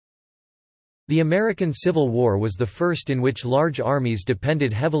The American Civil War was the first in which large armies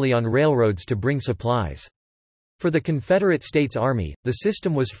depended heavily on railroads to bring supplies. For the Confederate States Army, the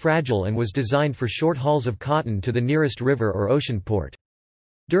system was fragile and was designed for short hauls of cotton to the nearest river or ocean port.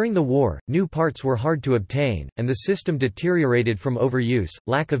 During the war, new parts were hard to obtain, and the system deteriorated from overuse,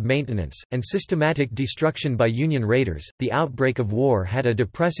 lack of maintenance, and systematic destruction by Union raiders. The outbreak of war had a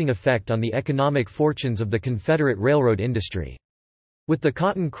depressing effect on the economic fortunes of the Confederate railroad industry. With the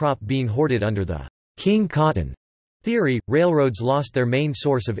cotton crop being hoarded under the King Cotton theory, railroads lost their main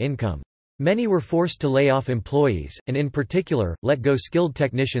source of income. Many were forced to lay off employees, and in particular, let go skilled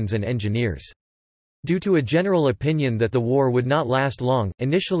technicians and engineers. Due to a general opinion that the war would not last long,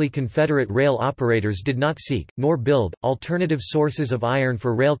 initially Confederate rail operators did not seek, nor build, alternative sources of iron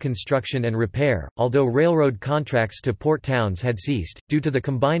for rail construction and repair. Although railroad contracts to port towns had ceased, due to the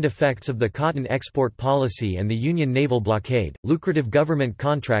combined effects of the cotton export policy and the Union naval blockade, lucrative government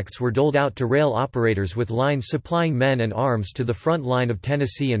contracts were doled out to rail operators with lines supplying men and arms to the front line of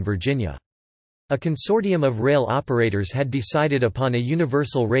Tennessee and Virginia. A consortium of rail operators had decided upon a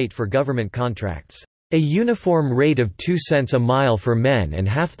universal rate for government contracts. A uniform rate of 2 cents a mile for men and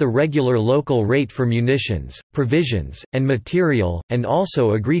half the regular local rate for munitions, provisions, and material, and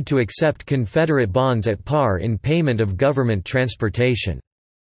also agreed to accept Confederate bonds at par in payment of government transportation.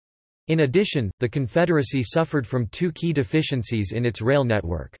 In addition, the Confederacy suffered from two key deficiencies in its rail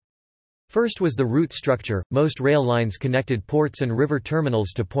network. First was the route structure. Most rail lines connected ports and river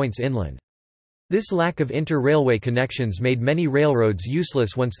terminals to points inland. This lack of inter-railway connections made many railroads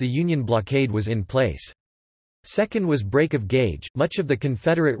useless once the Union blockade was in place. Second was break of gauge. Much of the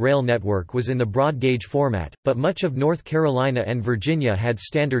Confederate rail network was in the broad gauge format, but much of North Carolina and Virginia had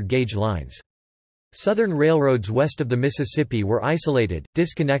standard gauge lines. Southern railroads west of the Mississippi were isolated,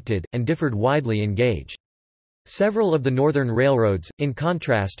 disconnected, and differed widely in gauge. Several of the northern railroads, in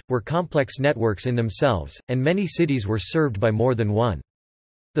contrast, were complex networks in themselves, and many cities were served by more than one.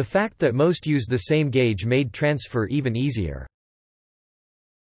 The fact that most used the same gauge made transfer even easier.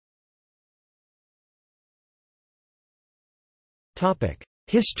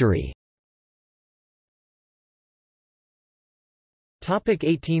 History.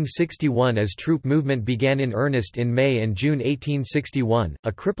 1861. As troop movement began in earnest in May and June 1861,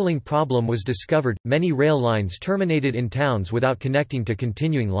 a crippling problem was discovered: many rail lines terminated in towns without connecting to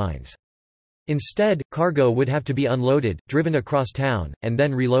continuing lines. Instead, cargo would have to be unloaded, driven across town, and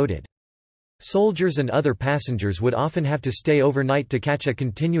then reloaded. Soldiers and other passengers would often have to stay overnight to catch a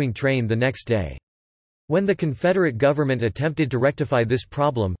continuing train the next day. When the Confederate government attempted to rectify this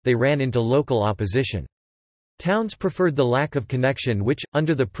problem, they ran into local opposition. Towns preferred the lack of connection which,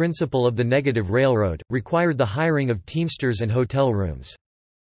 under the principle of the negative railroad, required the hiring of teamsters and hotel rooms.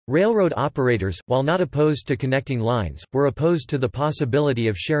 Railroad operators, while not opposed to connecting lines, were opposed to the possibility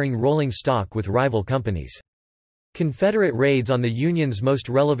of sharing rolling stock with rival companies. Confederate raids on the Union's most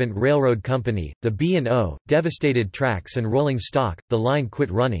relevant railroad company, the B&O, devastated tracks and rolling stock. The line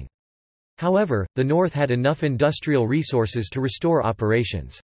quit running. However, the North had enough industrial resources to restore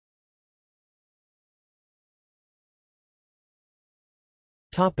operations.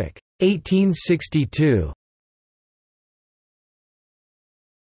 1862.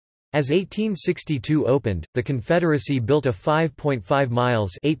 As 1862 opened, the Confederacy built a 5.5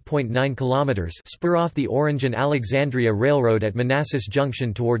 miles (8.9 kilometers) spur off the Orange and Alexandria Railroad at Manassas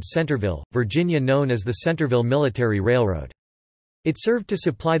Junction towards Centerville, Virginia, known as the Centerville Military Railroad. It served to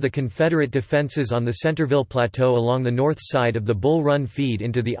supply the Confederate defenses on the Centerville Plateau along the north side of the Bull Run feed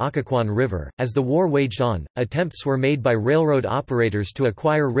into the Occoquan River. As the war waged on, attempts were made by railroad operators to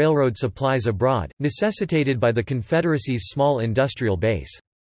acquire railroad supplies abroad, necessitated by the Confederacy's small industrial base.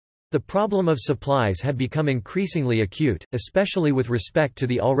 The problem of supplies had become increasingly acute, especially with respect to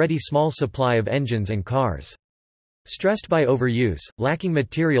the already small supply of engines and cars. Stressed by overuse, lacking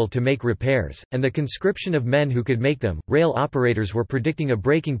material to make repairs, and the conscription of men who could make them, rail operators were predicting a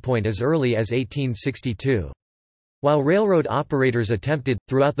breaking point as early as 1862. While railroad operators attempted,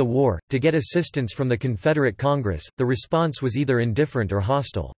 throughout the war, to get assistance from the Confederate Congress, the response was either indifferent or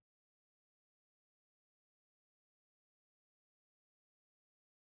hostile.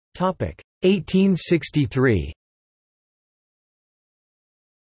 1863.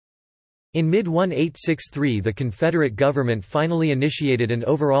 In mid-1863 the Confederate government finally initiated an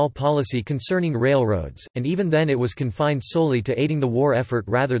overall policy concerning railroads, and even then it was confined solely to aiding the war effort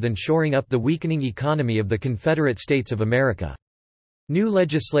rather than shoring up the weakening economy of the Confederate States of America. New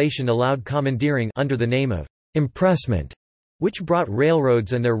legislation allowed commandeering under the name of impressment, which brought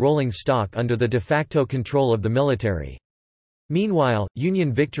railroads and their rolling stock under the de facto control of the military. Meanwhile,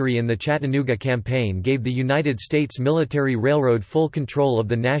 Union victory in the Chattanooga Campaign gave the United States Military Railroad full control of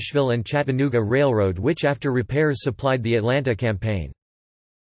the Nashville and Chattanooga Railroad, which after repairs supplied the Atlanta Campaign.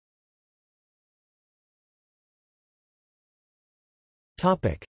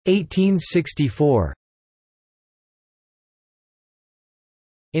 Topic: 1864.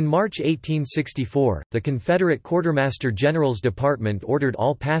 In March 1864, the Confederate Quartermaster General's Department ordered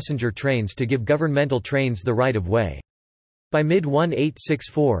all passenger trains to give governmental trains the right of way. By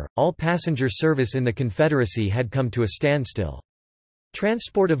mid-1864, all passenger service in the Confederacy had come to a standstill.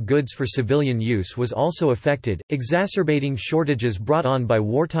 Transport of goods for civilian use was also affected, exacerbating shortages brought on by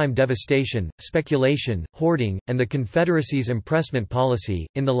wartime devastation, speculation, hoarding, and the Confederacy's impressment policy.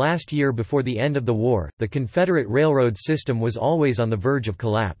 In the last year before the end of the war, the Confederate railroad system was always on the verge of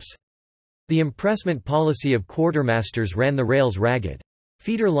collapse. The impressment policy of quartermasters ran the rails ragged.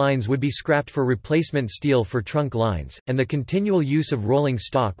 Feeder lines would be scrapped for replacement steel for trunk lines, and the continual use of rolling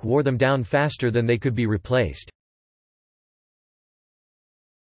stock wore them down faster than they could be replaced.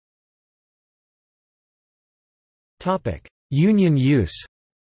 Union use.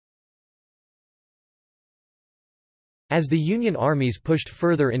 As the Union armies pushed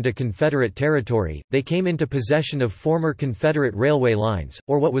further into Confederate territory, they came into possession of former Confederate railway lines,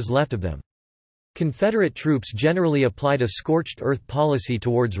 or what was left of them. Confederate troops generally applied a scorched earth policy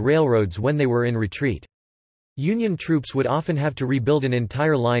towards railroads when they were in retreat. Union troops would often have to rebuild an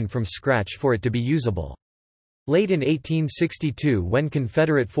entire line from scratch for it to be usable. Late in 1862, when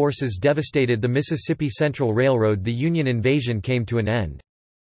Confederate forces devastated the Mississippi Central Railroad, the Union invasion came to an end.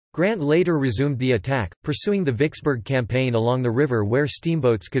 Grant later resumed the attack, pursuing the Vicksburg campaign along the river where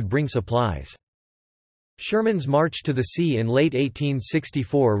steamboats could bring supplies. Sherman's march to the sea in late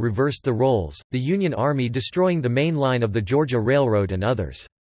 1864 reversed the roles, the Union Army destroying the main line of the Georgia Railroad and others.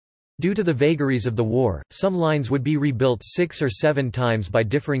 Due to the vagaries of the war, some lines would be rebuilt 6 or 7 times by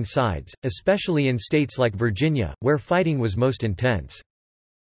differing sides, especially in states like Virginia, where fighting was most intense.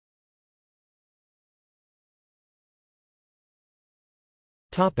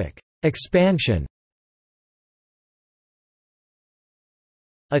 Expansion.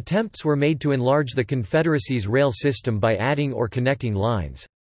 Attempts were made to enlarge the Confederacy's rail system by adding or connecting lines.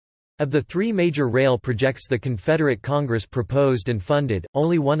 Of the 3 major rail projects the Confederate Congress proposed and funded,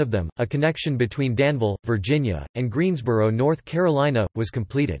 only one of them, a connection between Danville, Virginia, and Greensboro, North Carolina, was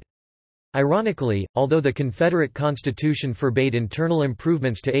completed. Ironically, although the Confederate Constitution forbade internal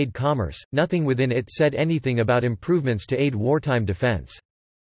improvements to aid commerce, nothing within it said anything about improvements to aid wartime defense.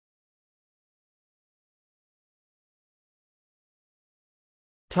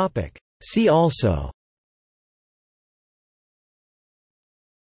 See also: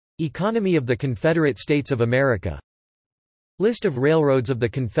 Economy of the Confederate States of America, List of railroads of the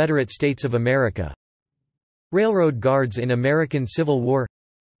Confederate States of America, Railroad guards in American Civil War,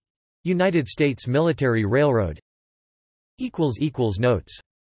 United States Military Railroad. Notes